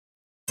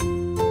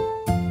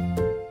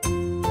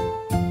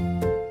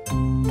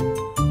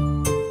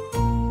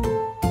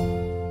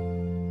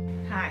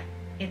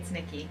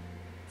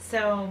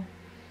So,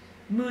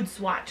 Mood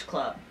Swatch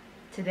Club.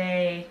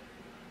 Today,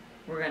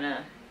 we're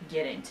gonna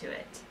get into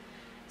it.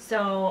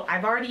 So,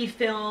 I've already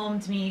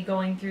filmed me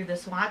going through the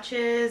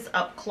swatches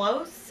up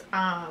close,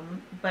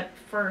 but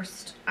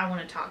first, I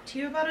want to talk to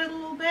you about it a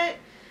little bit,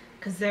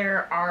 because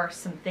there are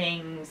some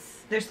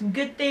things, there's some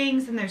good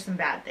things and there's some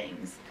bad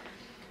things.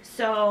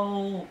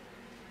 So,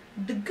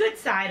 the good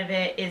side of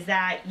it is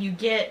that you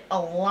get a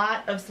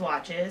lot of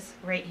swatches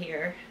right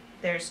here.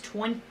 There's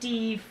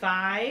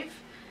 25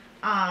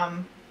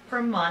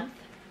 per month,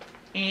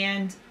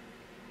 and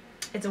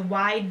it's a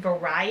wide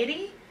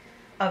variety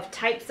of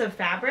types of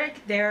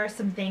fabric. There are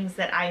some things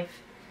that I've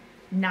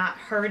not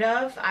heard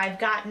of. I've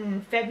gotten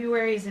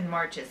February's and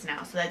March's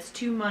now, so that's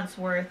 2 months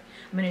worth.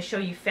 I'm going to show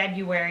you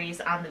February's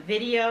on the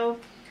video.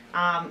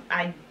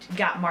 I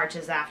got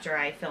March's after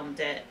I filmed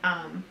it,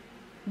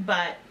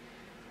 but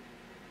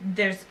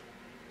there's,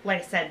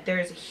 like I said,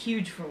 there's a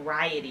huge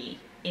variety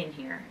in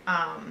here,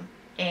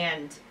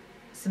 and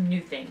some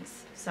new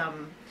things.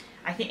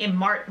 I think in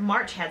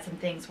March had some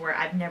things where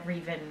I've never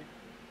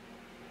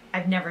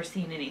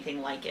seen anything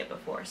like it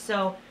before.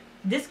 So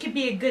this could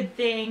be a good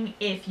thing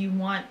if you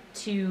want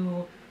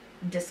to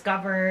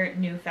discover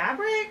new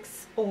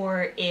fabrics,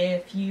 or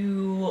if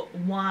you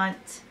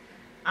want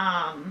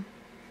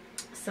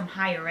some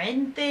higher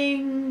end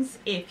things,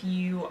 if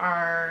you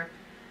are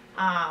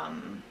I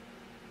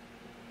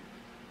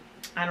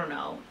don't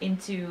know,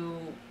 into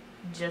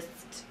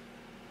just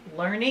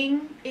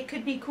learning, it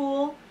could be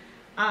cool.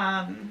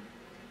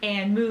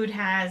 And Mood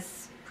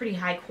has pretty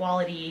high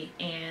quality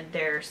and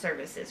their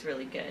service is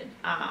really good.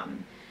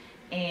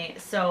 And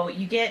so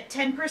you get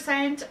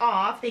 10%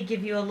 off. They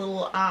give you a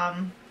little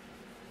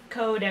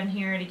code in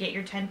here to get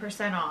your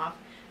 10% off,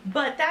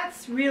 but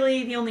that's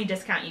really the only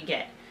discount you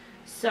get.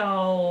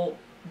 So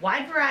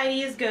wide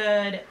variety is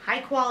good,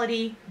 high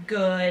quality,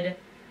 good.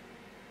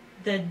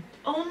 The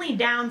only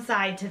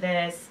downside to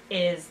this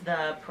is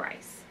the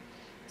price.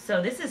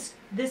 So this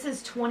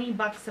is 20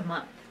 bucks a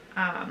month.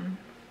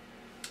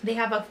 They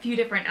have a few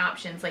different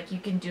options. Like you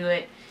can do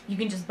it, you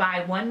can just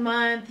buy 1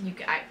 month.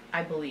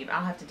 I believe,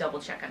 I'll have to double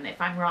check on it.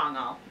 If I'm wrong,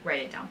 I'll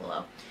write it down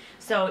below.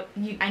 So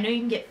I know you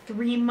can get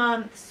 3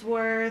 months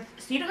worth,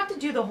 so you don't have to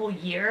do the whole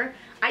year.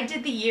 I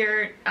did the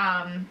year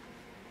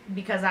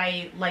because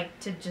I like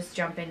to just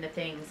jump into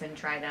things and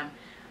try them.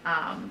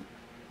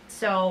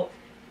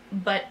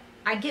 But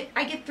I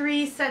get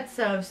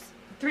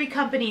 3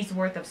 companies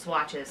worth of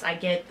swatches. I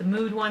get the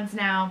Mood ones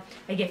now,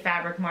 I get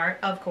Fabric Mart,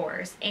 of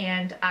course,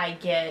 and I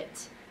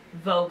get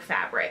Vogue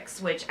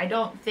Fabrics, which I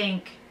don't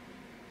think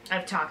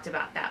I've talked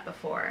about that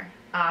before.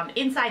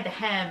 Inside the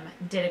Hem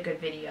did a good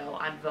video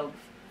on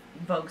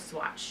Vogue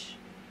Swatch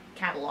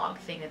catalog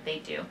thing that they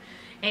do.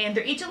 And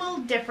they're each a little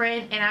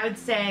different, and I would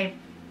say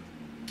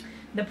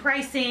the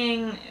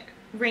pricing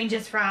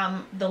ranges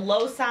from the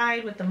low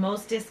side with the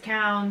most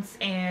discounts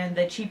and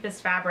the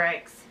cheapest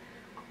fabrics,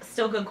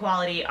 still good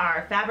quality,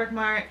 are Fabric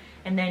Mart,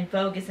 and then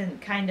Vogue is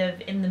kind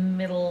of in the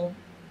middle,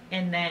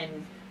 and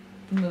then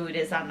Mood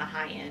is on the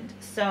high end.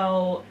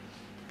 So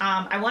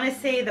I want to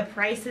say the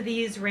price of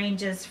these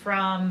ranges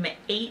from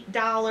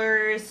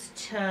 $8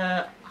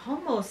 to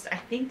almost, I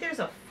think there's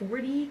a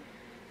 40,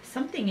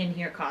 something in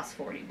here costs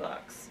 40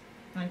 bucks.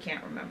 I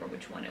can't remember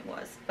which one it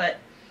was, but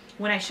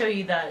when I show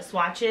you the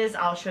swatches,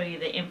 I'll show you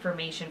the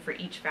information for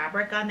each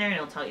fabric on there, and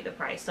it'll tell you the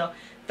price. So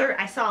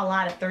I saw a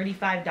lot of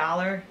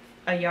 $35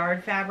 a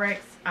yard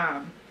fabrics.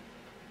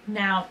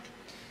 Now,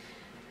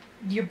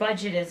 your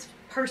budget is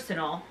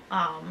personal,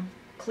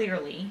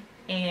 clearly,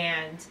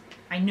 and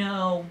I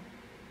know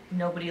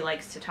nobody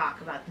likes to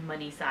talk about the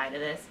money side of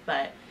this,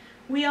 but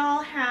we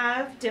all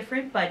have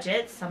different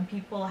budgets. Some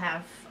people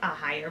have a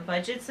higher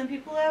budget, some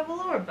people have a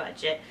lower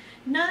budget.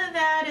 None of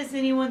that is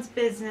anyone's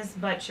business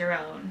but your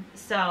own.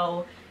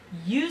 So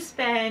you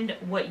spend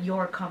what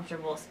you're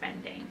comfortable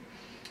spending.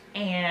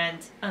 And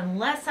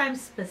unless I'm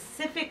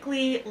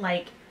specifically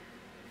like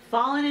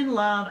fallen in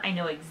love, I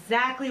know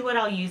exactly what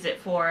I'll use it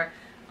for.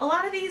 A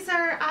lot of these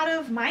are out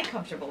of my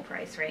comfortable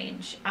price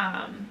range.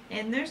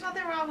 And there's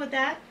nothing wrong with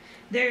that.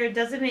 It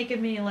doesn't make it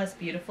any less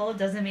beautiful. It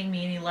doesn't make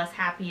me any less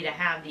happy to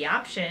have the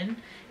option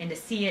and to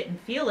see it and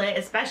feel it,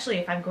 especially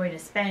if I'm going to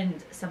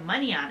spend some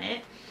money on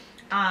it.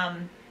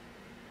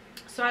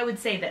 So I would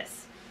say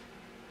this.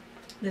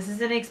 This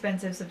is an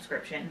expensive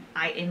subscription,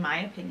 in my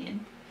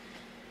opinion.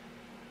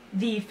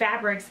 The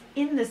fabrics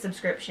in the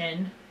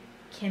subscription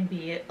can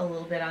be a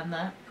little bit on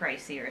the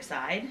pricier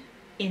side,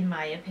 in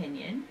my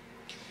opinion.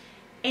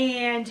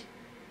 And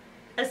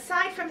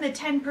aside from the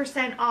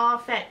 10%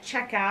 off at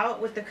checkout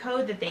with the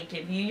code that they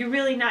give you, you're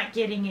really not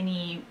getting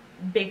any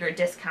bigger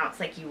discounts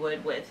like you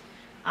would with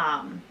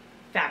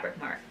Fabric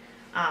Mart.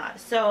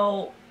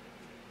 So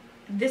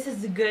this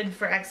is good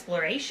for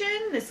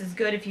exploration. This is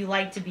good if you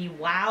like to be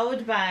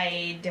wowed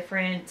by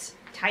different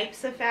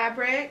types of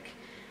fabric.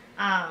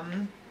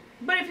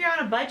 But if you're on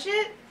a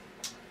budget,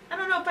 I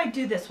don't know if I'd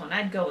do this one.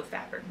 I'd go with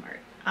Fabric Mart.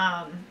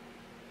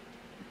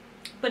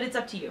 But it's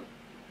up to you,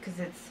 because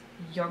it's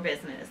your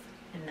business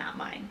and not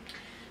mine.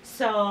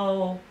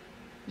 So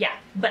yeah,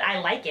 but I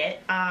like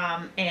it,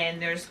 and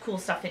there's cool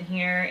stuff in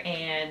here,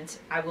 and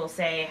I will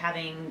say,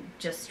 having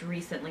just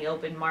recently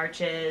opened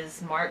March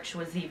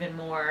was even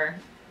more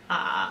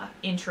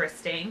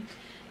interesting,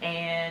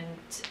 and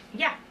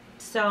yeah,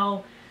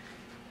 so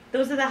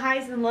those are the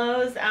highs and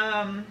lows.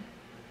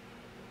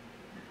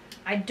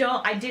 I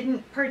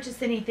didn't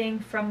purchase anything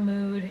from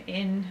Mood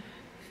in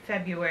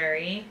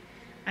February.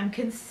 I'm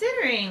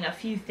considering a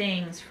few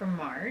things from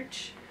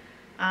March,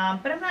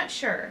 but I'm not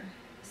sure.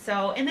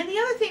 So, and then the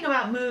other thing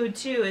about Mood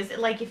too is,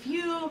 like, if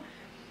you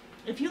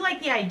like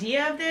the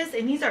idea of this,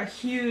 and these are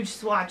huge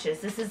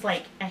swatches. This is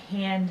like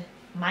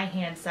my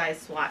hand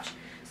size swatch.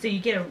 So you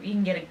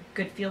can get a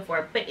good feel for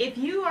it. But if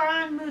you are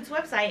on Mood's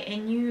website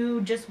and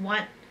you just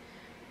want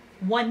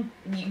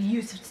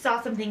you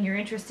saw something you're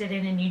interested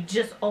in and you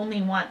just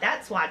only want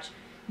that swatch,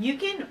 you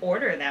can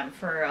order them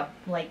for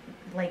like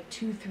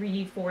 $2,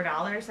 $3,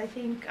 $4. I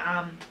think.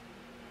 I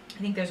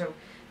think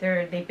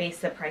they base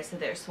the price of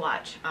their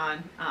swatch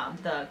on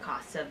the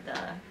cost of the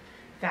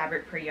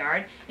fabric per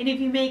yard. And if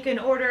you make an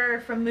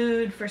order from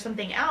Mood for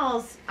something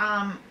else,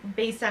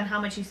 based on how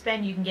much you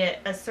spend, you can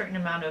get a certain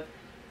amount of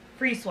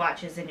free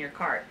swatches in your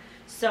cart.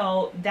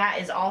 So that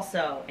is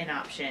also an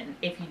option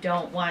if you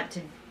don't want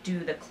to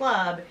do the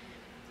club,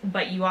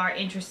 but you are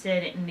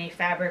interested in a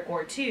fabric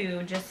or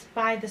two. Just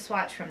buy the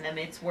swatch from them.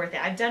 It's worth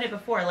it. I've done it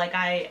before. Like,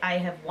 I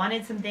have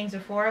wanted some things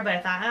before, but I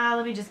thought,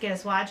 let me just get a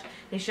swatch.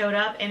 They showed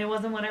up and it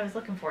wasn't what I was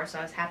looking for, so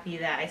I was happy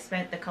that I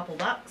spent the couple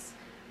bucks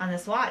on the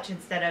swatch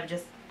instead of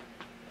just,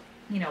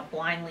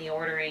 blindly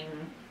ordering,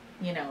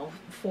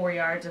 4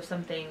 yards of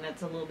something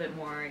that's a little bit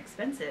more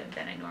expensive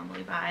than I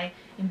normally buy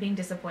and being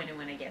disappointed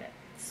when I get it.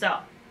 So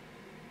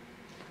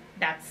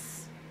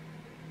that's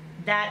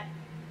that.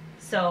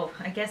 So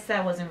I guess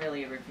that wasn't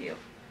really a review.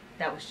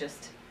 That was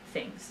just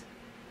things.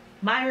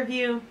 My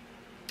review,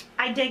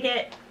 I dig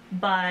it,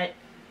 but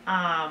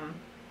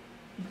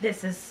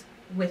this is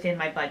within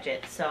my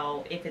budget.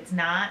 So if it's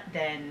not,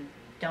 then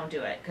don't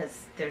do it,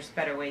 because there's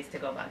better ways to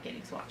go about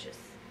getting swatches.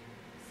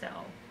 So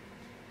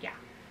yeah,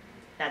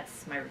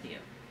 that's my review.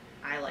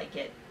 I like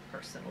it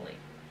personally.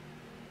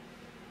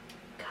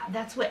 God,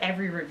 that's what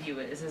every review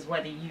is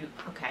whether you,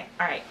 okay,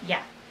 all right,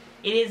 yeah,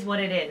 it is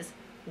what it is.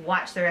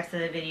 Watch the rest of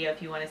the video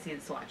if you want to see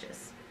the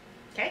swatches.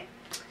 Okay?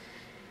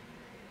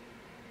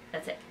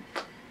 That's it.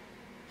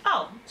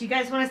 Oh, do you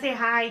guys want to say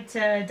hi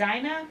to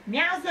Dinah?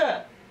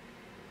 Meowza!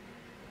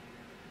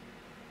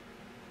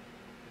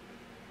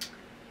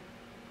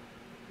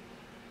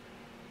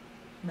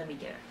 Let me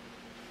get her.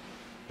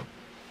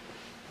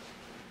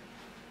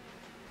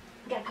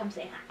 You gotta come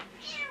say hi.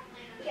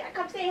 You gotta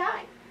come say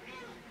hi.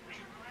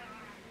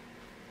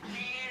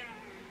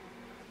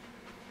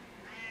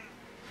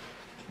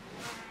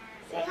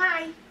 Say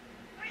hi.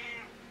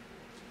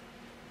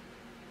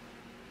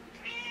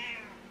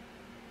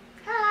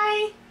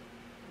 Hi.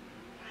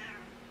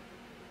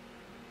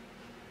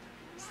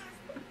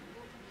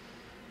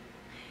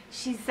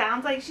 She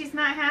sounds like she's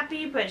not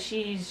happy, but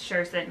she's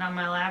sure sitting on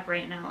my lap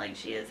right now like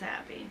she is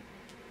happy.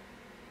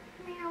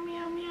 Meow,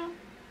 meow, meow.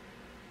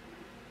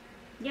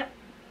 Yep.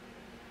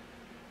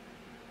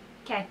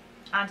 Okay,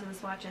 on to the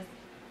swatches.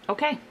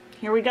 Okay,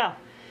 here we go.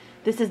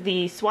 This is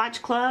the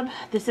Swatch Club.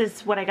 This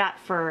is what I got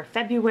for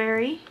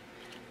February.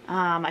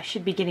 I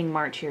should be getting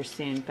March here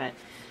soon, but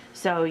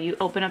so you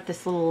open up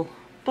this little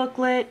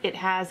booklet. It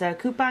has a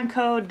coupon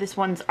code. This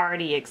one's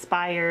already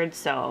expired,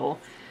 so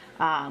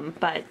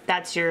but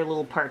that's your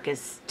little perk,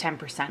 is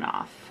 10%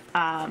 off.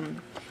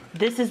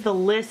 This is the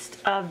list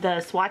of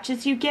the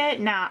swatches you get.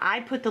 Now,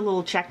 I put the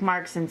little check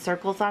marks and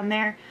circles on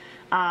there.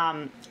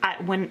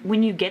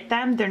 When you get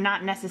them, they're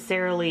not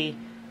necessarily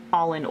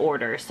all in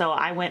order. So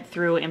I went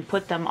through and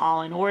put them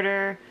all in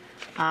order.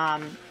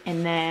 And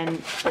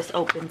then this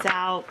opens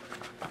out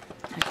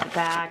at the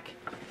back.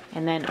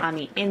 And then on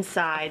the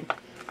inside,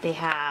 they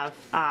have,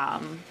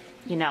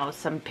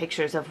 some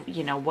pictures of,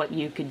 what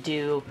you could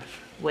do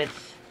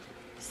with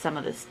some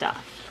of the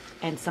stuff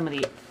and some of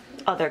the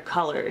other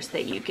colors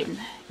that you can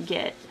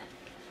get.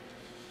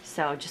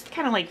 So just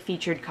kind of like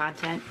featured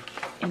content.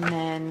 And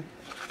then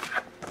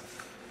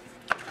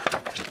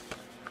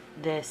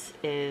this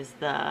is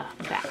the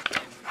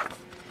back.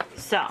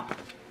 So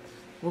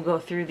we'll go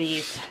through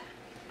these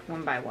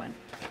one by one.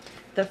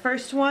 The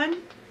first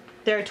one,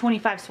 there are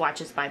 25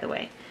 swatches, by the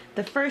way.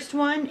 The first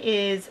one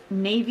is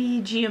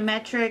Navy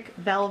Geometric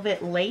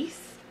Velvet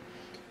Lace,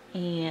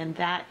 and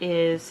that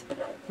is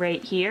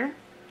right here.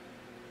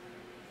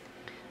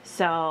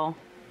 So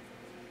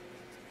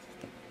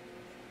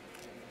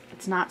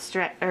it's not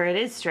it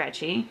is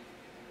stretchy.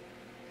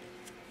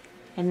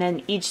 And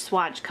then each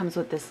swatch comes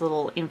with this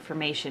little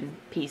information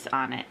piece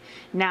on it.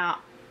 Now,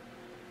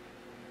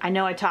 I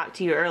know I talked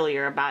to you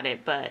earlier about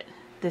it, but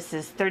this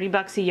is 30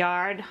 bucks a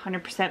yard,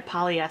 100%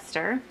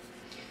 polyester.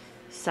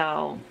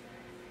 So,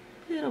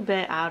 a little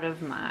bit out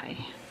of my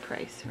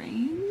price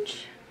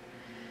range.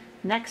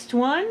 Next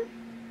one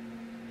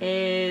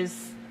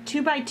is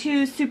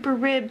 2x2 Super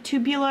Rib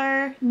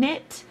Tubular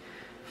Knit,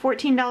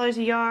 $14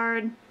 a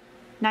yard,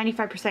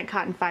 95%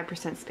 cotton, 5%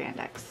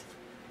 spandex.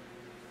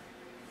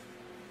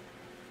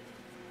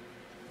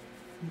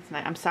 It's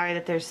not, I'm sorry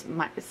that there's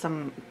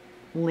some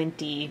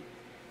linty,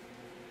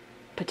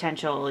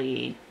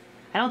 potentially.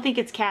 I don't think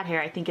it's cat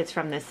hair. I think it's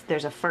from this.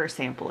 There's a fur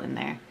sample in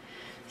there.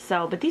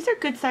 So, but these are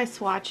good size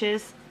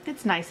swatches.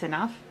 It's nice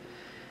enough.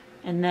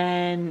 And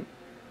then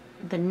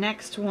the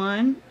next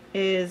one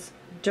is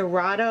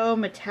Dorado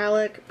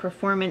Metallic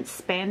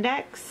Performance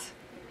Spandex.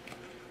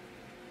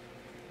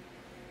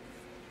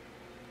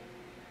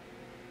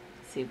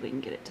 Let's see if we can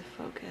get it to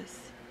focus.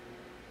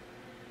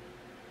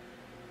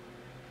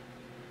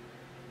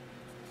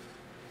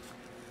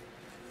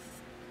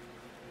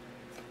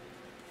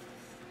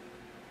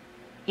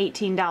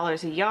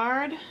 $18 a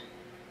yard,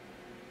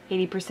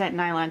 80%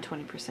 nylon,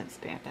 20%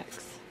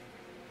 spandex.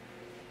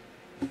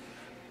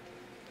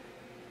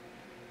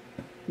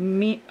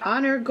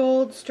 Honor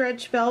Gold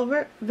Stretch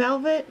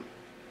Velvet.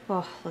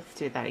 Oh, let's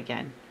do that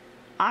again.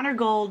 Honor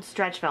Gold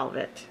Stretch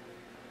Velvet.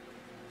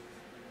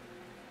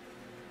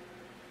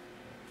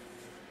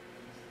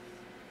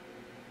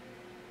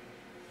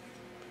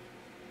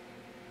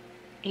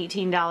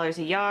 $18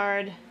 a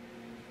yard,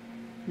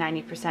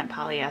 90%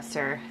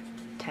 polyester,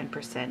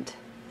 10%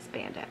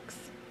 spandex.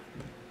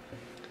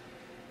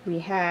 We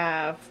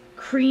have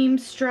cream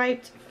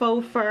striped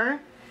faux fur.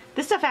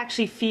 This stuff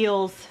actually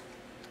feels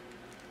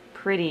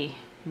pretty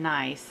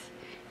nice,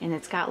 and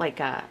it's got like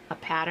a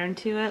pattern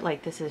to it.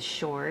 Like this is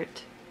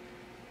short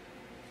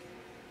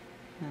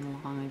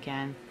and long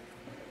again.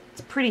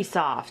 It's pretty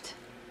soft.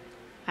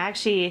 I'm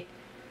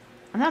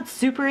not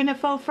super into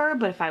faux fur,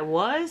 but if I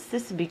was,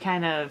 this would be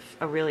kind of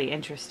a really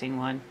interesting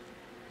one.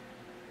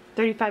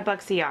 35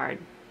 bucks a yard.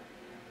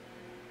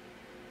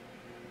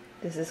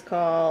 This is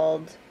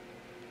called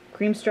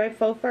cream stripe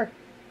faux fur.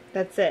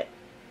 That's it.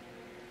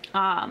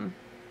 Yeah.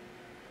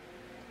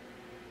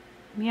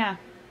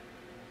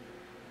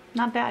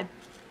 Not bad.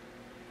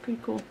 Pretty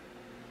cool.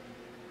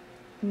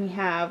 And we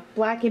have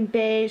black and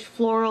beige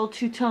floral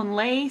two-tone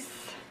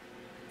lace.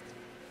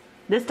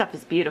 This stuff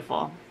is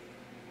beautiful.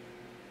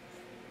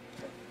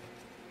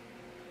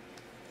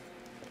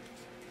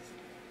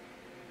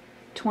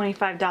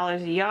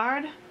 $25 a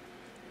yard.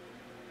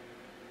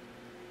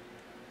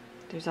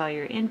 There's all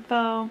your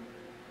info.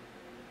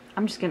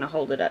 I'm just going to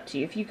hold it up to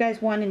you. If you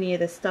guys want any of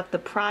this stuff, the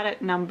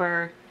product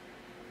number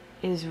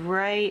is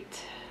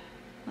right.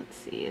 Let's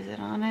see, is it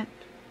on it?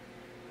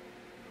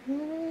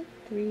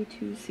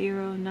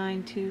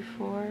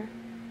 320924.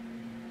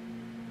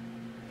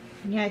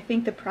 Yeah, I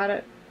think the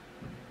product.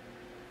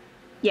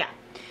 Yeah.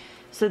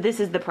 So this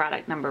is the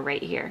product number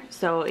right here.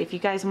 So if you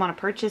guys want to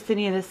purchase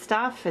any of this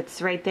stuff,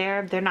 it's right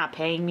there. They're not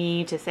paying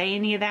me to say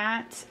any of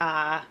that.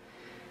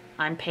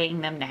 I'm paying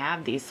them to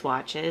have these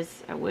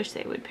swatches. I wish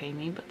they would pay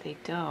me, but they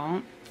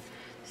don't.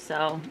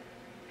 So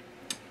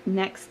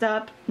next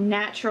up,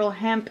 natural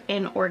hemp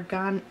and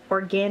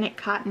organic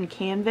cotton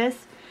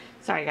canvas.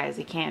 Sorry guys,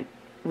 I can't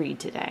read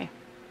today.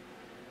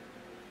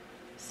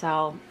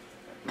 So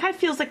kind of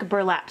feels like a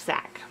burlap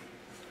sack.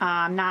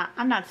 I'm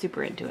not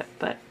super into it,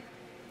 but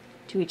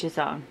to each his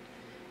own.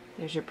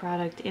 There's your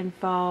product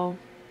info.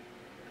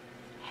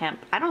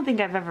 Hemp. I don't think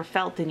I've ever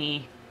felt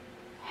any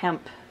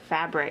hemp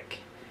fabric.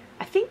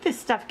 I think this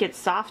stuff gets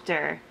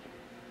softer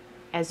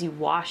as you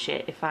wash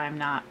it, if I'm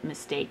not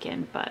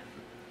mistaken, but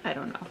I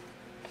don't know.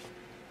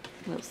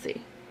 We'll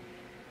see.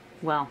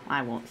 Well,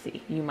 I won't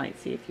see. You might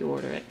see if you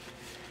order it.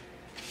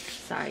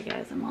 Sorry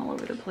guys, I'm all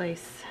over the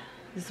place.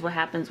 This is what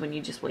happens when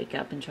you just wake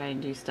up and try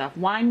and do stuff.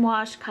 Wine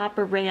wash,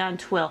 copper rayon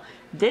twill.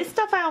 This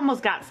stuff I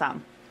almost got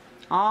some.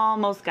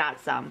 Almost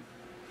got some.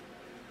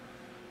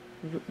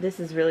 This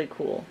is really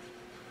cool.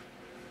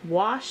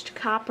 Washed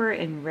copper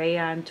and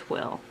rayon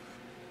twill.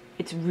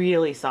 It's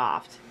really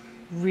soft.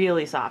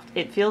 Really soft.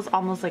 It feels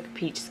almost like a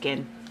peach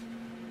skin.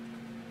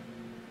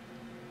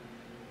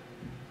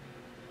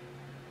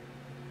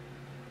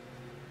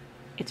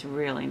 It's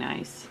really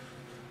nice.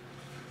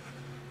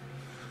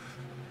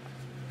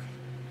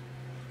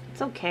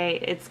 It's okay.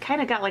 It's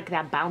kind of got like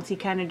that bouncy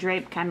kind of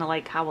drape, kind of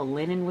like how a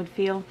linen would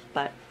feel,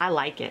 but I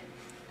like it.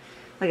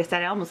 Like I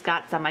said, I almost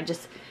got some. I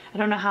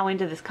don't know how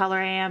into this color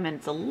I am, and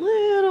it's a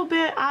little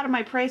bit out of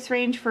my price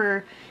range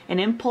for an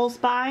impulse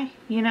buy,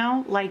 you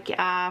know? Like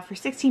for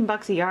 16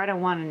 bucks a yard, I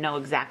want to know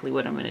exactly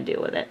what I'm going to do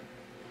with it.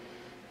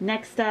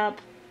 Next up,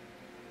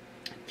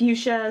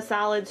 fuchsia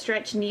solid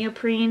stretch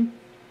neoprene.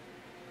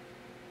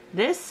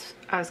 This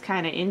I was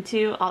kind of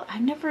into.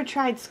 I've never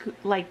tried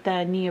like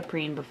the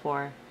neoprene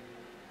before.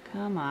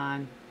 Come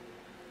on.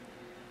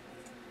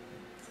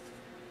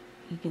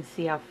 You can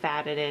see how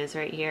fat it is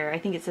right here. I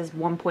think it says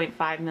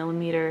 1.5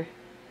 millimeter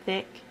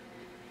thick.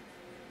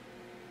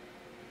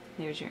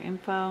 There's your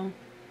info.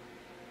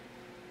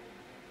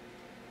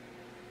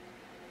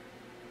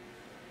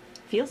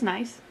 Feels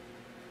nice.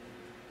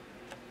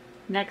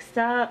 Next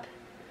up,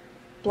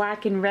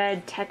 black and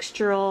red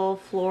textural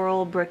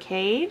floral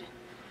brocade.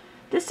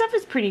 This stuff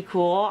is pretty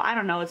cool. I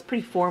don't know, it's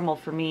pretty formal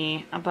for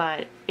me,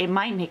 but it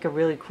might make a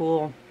really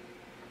cool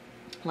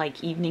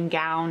like evening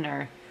gown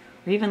or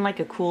even like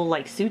a cool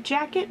like suit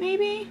jacket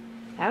maybe.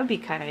 That would be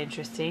kind of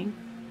interesting.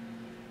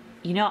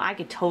 You know, I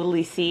could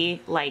totally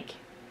see like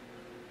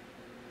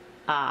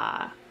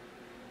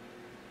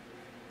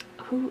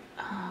who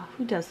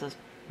does those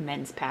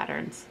men's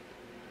patterns?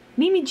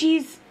 Mimi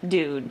G's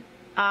dude.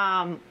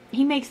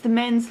 He makes the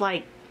men's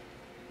like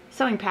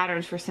sewing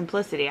patterns for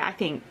simplicity. I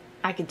think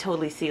I could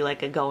totally see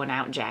like a going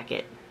out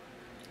jacket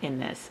in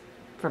this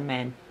for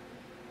men.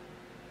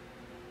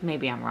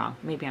 Maybe I'm wrong.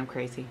 Maybe I'm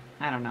crazy.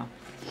 I don't know.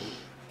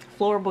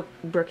 Floral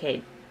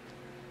brocade.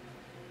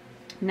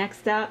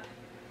 Next up,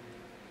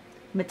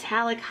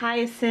 metallic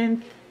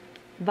hyacinth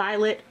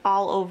violet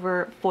all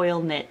over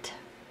foil knit.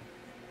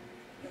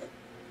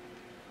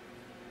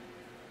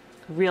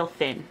 Real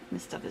thin.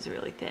 This stuff is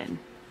really thin.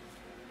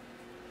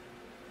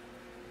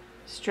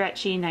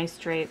 Stretchy, nice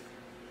drape.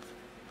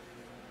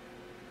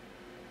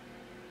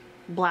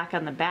 Black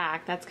on the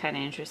back. That's kind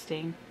of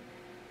interesting.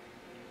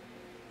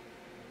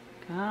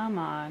 Come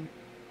on.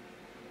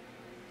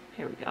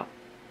 Here we go.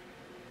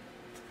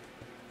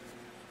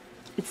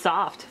 It's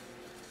soft.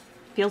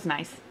 Feels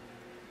nice.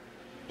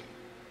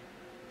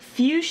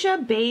 Fuchsia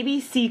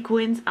baby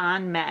sequins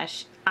on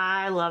mesh.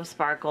 I love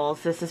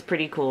sparkles. This is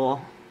pretty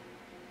cool.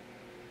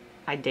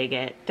 I dig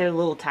it. They're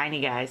little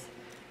tiny guys.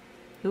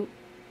 Ooh,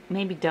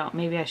 maybe don't.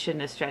 Maybe I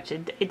shouldn't have stretched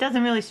it. It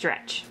doesn't really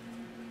stretch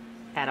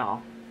at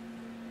all.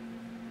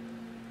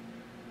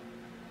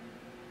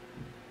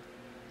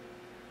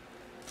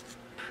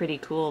 Pretty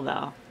cool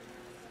though.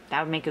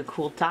 That would make a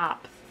cool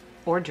top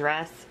or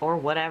dress or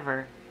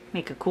whatever.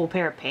 Make a cool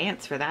pair of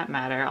pants for that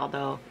matter,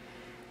 although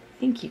I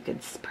think you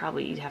could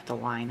probably, you'd have to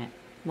line it.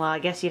 Well, I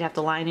guess you'd have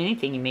to line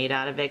anything you made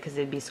out of it because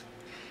it'd be,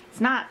 it's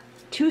not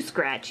too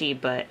scratchy,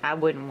 but I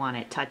wouldn't want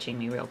it touching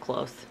me real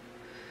close.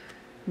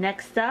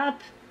 Next up,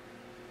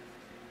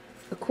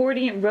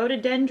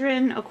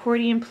 rhododendron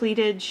accordion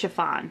pleated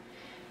chiffon.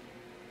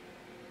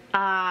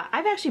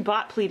 I've actually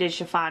bought pleated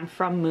chiffon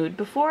from Mood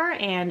before,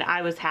 and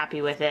I was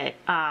happy with it.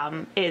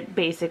 It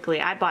basically,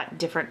 I bought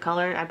different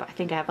color. I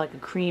think I have like a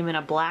cream and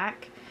a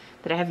black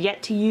that I have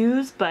yet to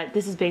use, but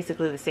this is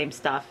basically the same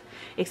stuff,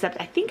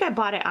 except I think I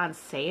bought it on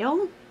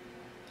sale.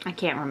 I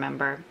can't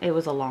remember. It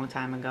was a long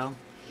time ago.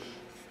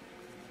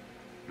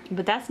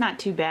 But that's not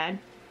too bad.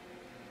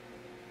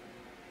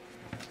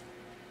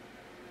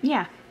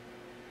 Yeah.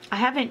 I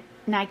haven't,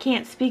 and I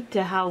can't speak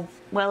to how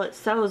well it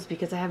sews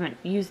because I haven't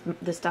used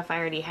the stuff I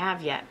already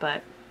have yet,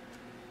 but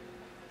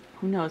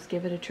who knows,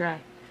 give it a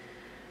try.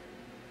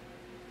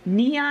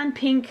 Neon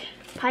pink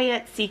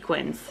paillette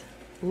sequins.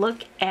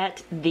 Look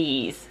at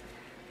these.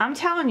 I'm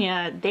telling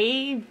you,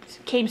 they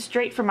came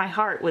straight from my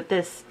heart with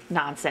this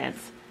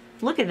nonsense.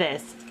 Look at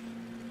this.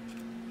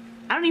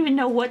 I don't even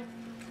know what,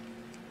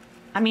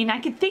 I mean, I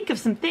could think of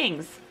some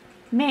things.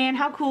 Man,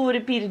 how cool would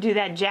it be to do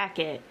that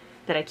jacket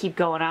that I keep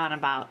going on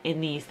about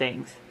in these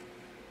things?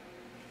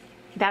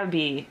 That would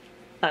be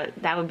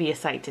a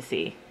sight to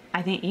see.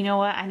 I think, you know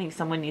what? I think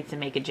someone needs to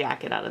make a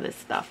jacket out of this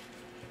stuff.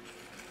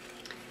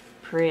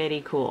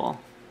 Pretty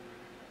cool.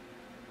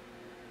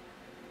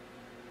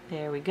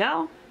 There we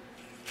go.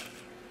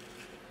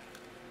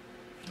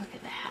 Look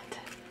at that.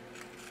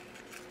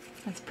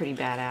 That's pretty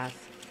badass.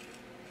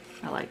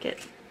 I like it.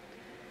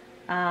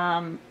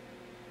 Hot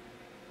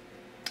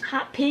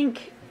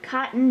pink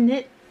cotton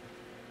knit.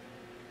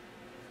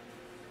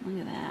 Look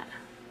at that.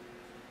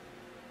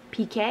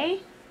 PK? I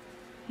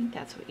think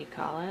that's what you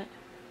call it.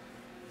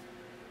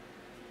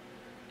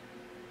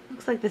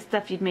 Looks like the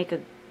stuff you'd make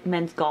a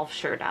men's golf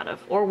shirt out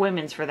of, or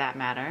women's for that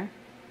matter.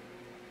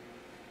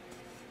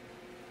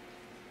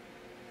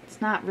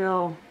 It's not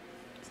real,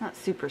 it's not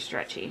super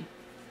stretchy.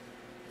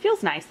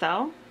 Feels nice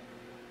though.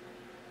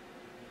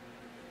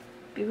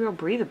 Be real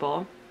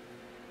breathable.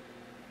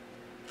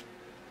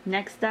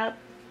 Next up,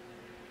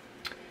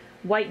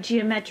 white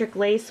geometric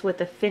lace with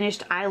a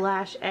finished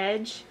eyelash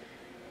edge.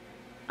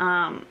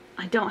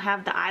 I don't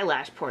have the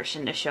eyelash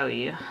portion to show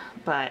you,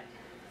 but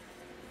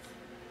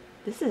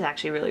this is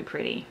actually really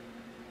pretty.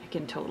 I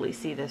can totally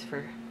see this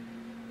for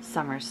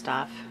summer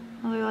stuff.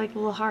 Oh, they're like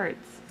little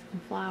hearts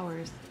and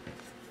flowers.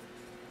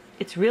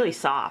 It's really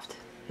soft.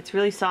 It's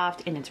really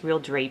soft and it's real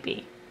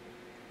drapey.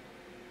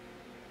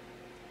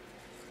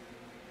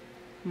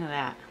 Look at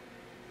that.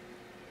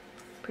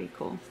 Pretty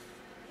cool.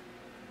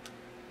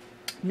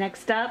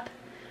 Next up,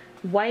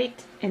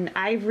 white and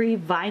ivory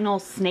vinyl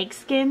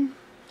snakeskin.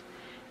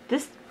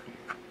 This,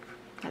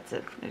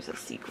 there's a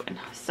sequin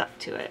stuck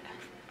to it.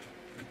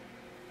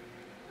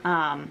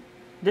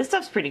 This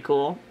stuff's pretty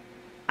cool.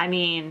 I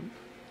mean,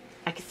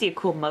 I could see a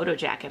cool moto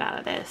jacket out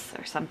of this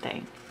or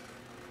something.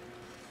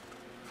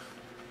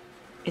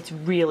 It's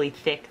really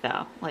thick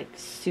though, like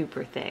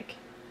super thick.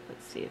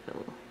 Let's see if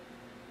it'll,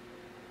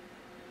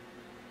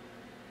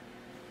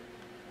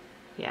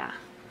 yeah.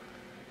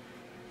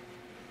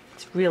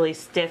 It's really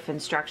stiff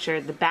and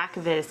structured. The back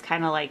of it is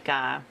kind of like,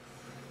 I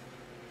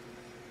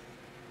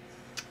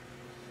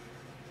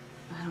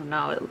don't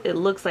know, it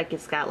looks like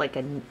it's got like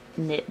a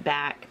knit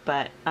back,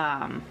 but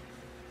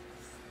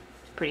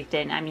it's pretty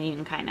thin. I mean, you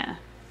can kind of,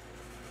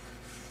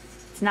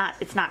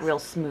 it's not real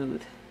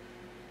smooth.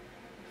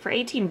 For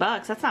 18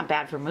 bucks, that's not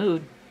bad for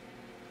Mood.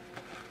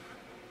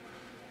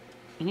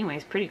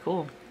 Anyways, pretty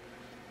cool.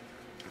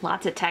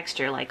 Lots of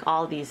texture, like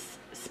all these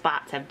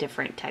spots have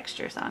different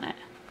textures on it.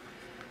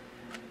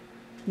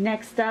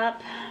 Next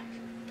up,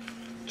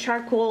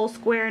 charcoal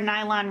square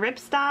nylon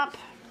ripstop.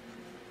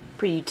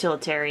 Pretty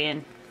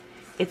utilitarian.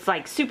 It's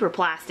like super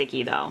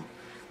plasticky though.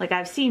 Like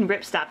I've seen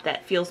ripstop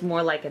that feels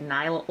more like a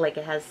nylon, like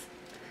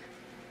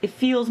it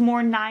feels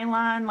more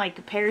nylon, like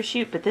a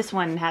parachute, but this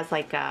one has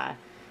like a,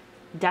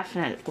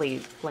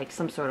 definitely like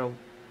some sort of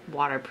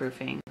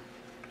waterproofing.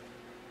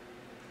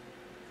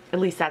 At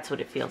least that's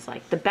what it feels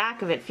like. The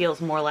back of it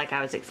feels more like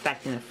I was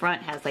expecting. The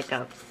front has like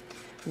a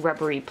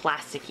rubbery,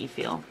 plasticky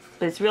feel,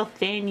 but it's real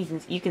thin.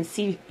 You can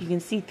see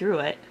through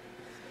it.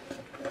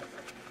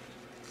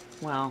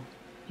 Well,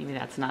 maybe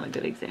that's not a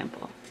good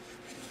example.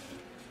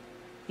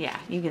 Yeah,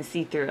 you can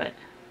see through it.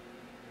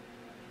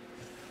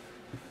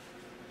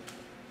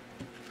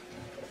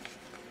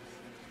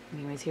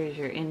 Anyways, here's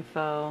your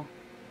info.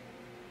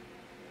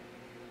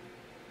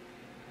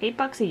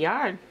 $8 a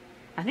yard.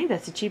 I think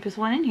that's the cheapest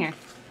one in here.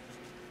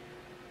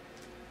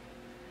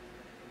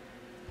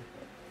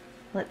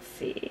 Let's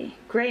see.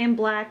 Gray and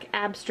black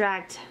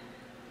abstract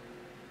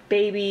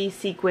baby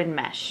sequin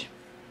mesh.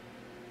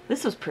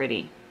 This was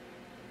pretty.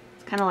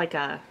 It's kind of like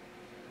a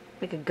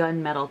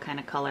gunmetal kind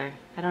of color.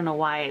 I don't know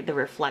why the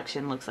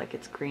reflection looks like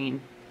it's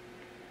green,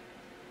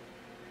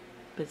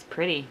 but it's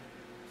pretty.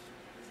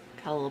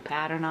 Got a little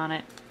pattern on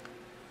it.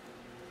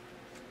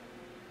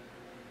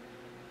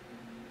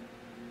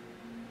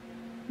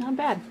 Not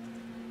bad.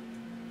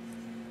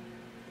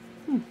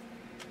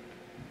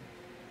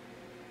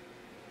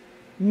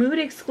 Mood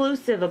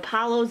exclusive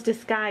Apollo's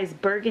Disguise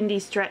burgundy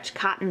stretch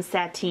cotton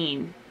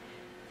sateen.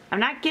 I'm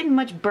not getting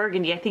much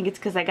burgundy. I think it's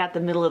because I got the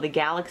middle of the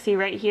galaxy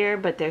right here,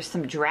 but there's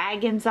some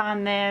dragons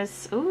on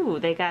this. Ooh,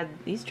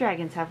 these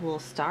dragons have little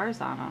stars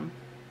on them.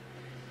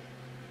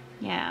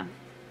 Yeah.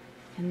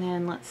 And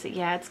then let's see.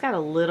 Yeah, it's got a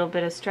little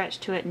bit of stretch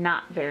to it.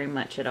 Not very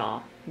much at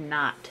all.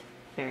 Not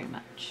very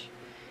much.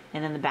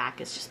 And then the back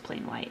is just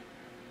plain white.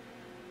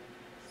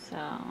 So,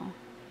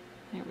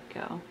 there we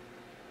go.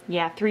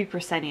 Yeah, 3%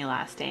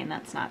 elastane.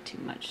 That's not too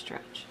much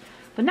stretch.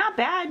 But not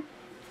bad.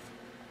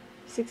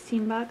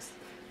 16 bucks.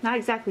 Not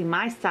exactly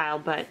my style,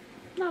 but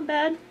not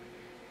bad.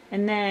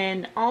 And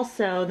then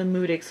also the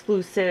Mood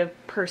exclusive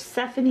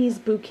Persephone's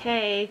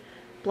Bouquet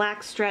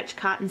black stretch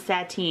cotton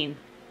sateen.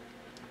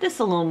 This is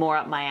a little more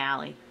up my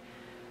alley,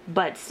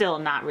 but still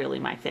not really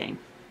my thing.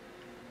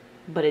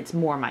 But it's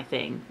more my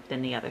thing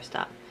than the other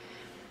stuff.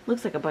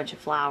 Looks like a bunch of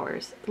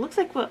flowers. It looks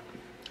like what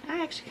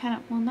I actually kind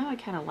of, well, now I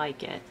kind of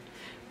like it.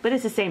 But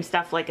it's the same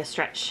stuff like a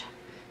stretch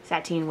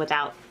sateen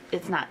without,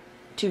 it's not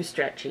too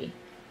stretchy.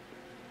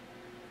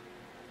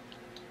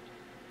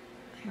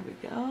 There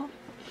we go.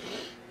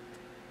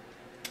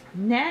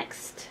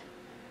 Next,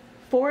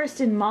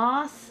 Forest and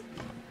Moss,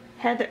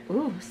 Heather,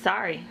 ooh,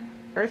 sorry,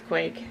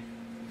 earthquake.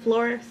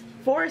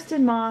 Forest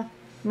and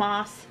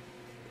Moss,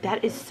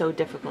 that is so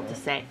difficult to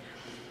say.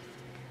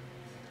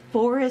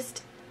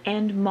 Forest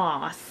and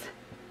Moss,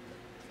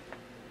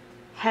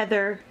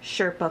 Heather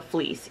Sherpa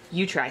Fleece.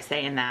 You try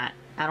saying that.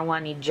 I don't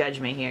want any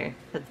judgment here.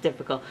 That's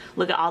difficult.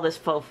 Look at all this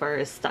faux fur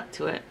is stuck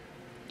to it.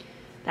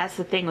 That's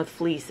the thing with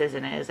fleece,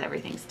 isn't it? Is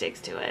everything sticks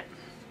to it.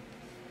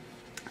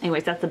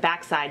 Anyways, that's the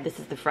back side. This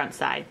is the front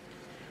side.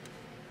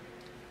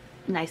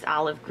 Nice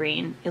olive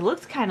green. It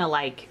looks kind of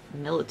like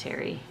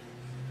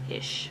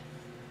military-ish.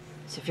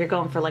 So if you're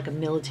going for like a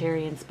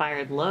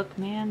military-inspired look,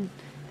 man,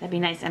 that'd be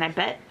nice. And I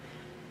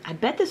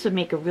bet this would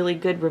make a really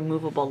good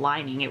removable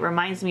lining. It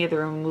reminds me of the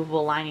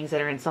removable linings that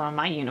are in some of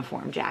my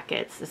uniform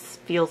jackets. This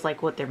feels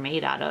like what they're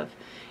made out of.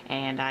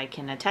 And I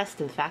can attest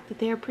to the fact that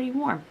they are pretty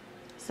warm.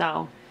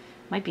 So,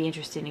 might be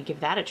interesting to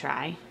give that a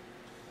try.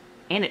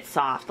 And it's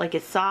soft. Like,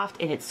 it's soft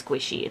and it's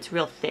squishy. It's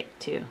real thick,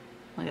 too.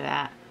 Look at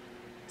that.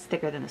 It's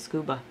thicker than the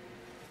scuba.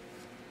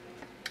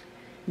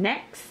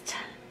 Next,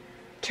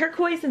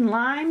 turquoise and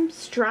lime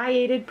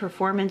striated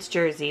performance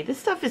jersey. This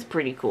stuff is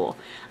pretty cool.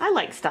 I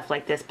like stuff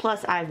like this.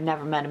 Plus, I've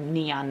never met a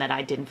neon that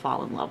I didn't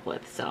fall in love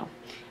with. So,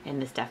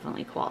 and this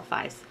definitely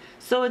qualifies.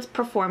 So it's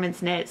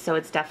performance knit. So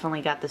it's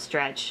definitely got the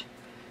stretch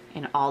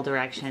in all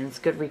directions.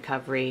 Good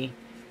recovery.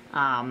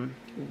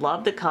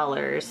 Love the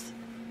colors.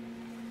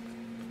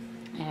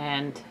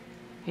 And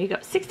here you go.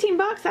 16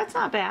 bucks. That's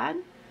not bad.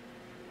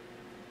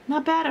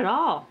 Not bad at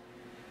all.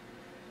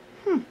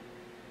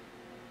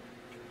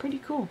 Pretty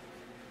cool.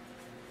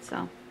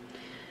 So,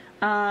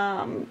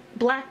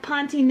 black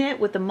Ponte knit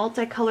with the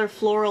multicolor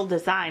floral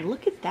design.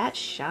 Look at that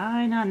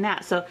shine on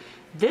that. So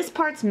this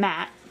part's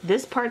matte,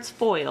 this part's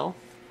foil.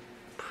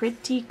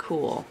 Pretty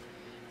cool.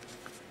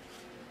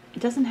 It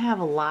doesn't have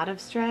a lot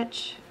of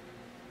stretch.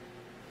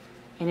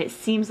 And it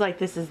seems like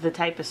this is the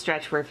type of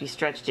stretch where if you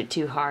stretched it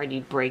too hard,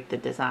 you'd break the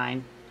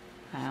design.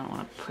 I don't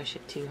want to push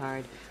it too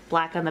hard.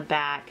 Black on the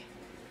back.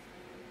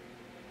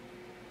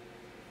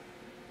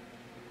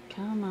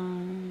 Come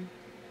on.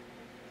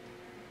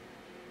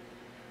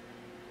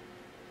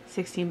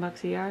 16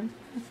 bucks a yard.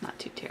 That's not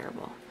too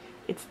terrible.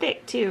 It's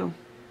thick too.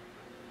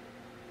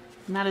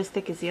 Not as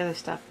thick as the other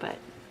stuff, but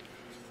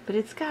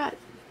it's got,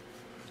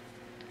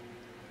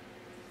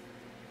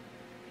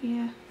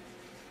 yeah.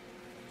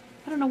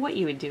 I don't know what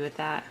you would do with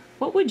that.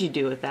 What would you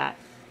do with that?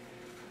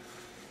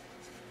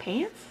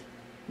 Pants?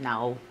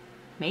 No.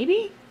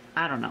 Maybe?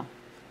 I don't know.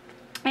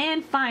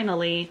 And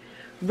finally,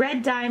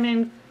 red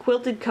diamond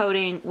quilted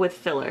coating with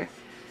filler.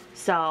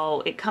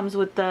 So it comes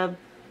with the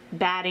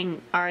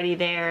batting already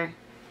there.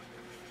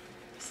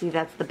 See,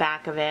 that's the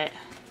back of it,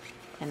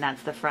 and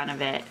that's the front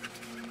of it.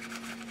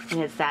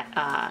 And it's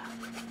that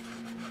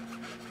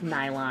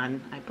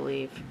nylon, I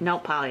believe. No,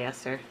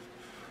 polyester.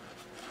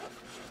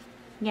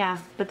 Yeah,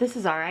 but this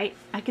is alright.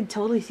 I could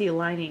totally see a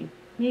lining.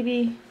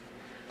 Maybe,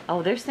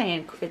 oh, they're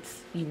saying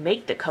it's, you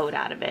make the coat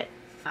out of it.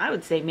 I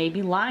would say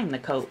maybe line the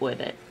coat with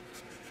it.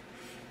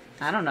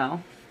 I don't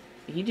know.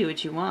 You do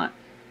what you want.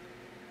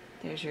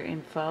 There's your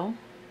info.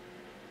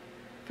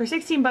 For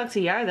 16 bucks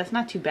a yard, that's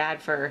not too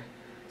bad for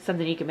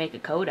something you can make a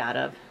coat out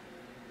of.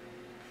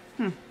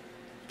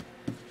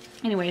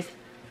 Anyways,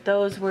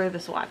 those were the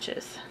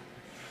swatches.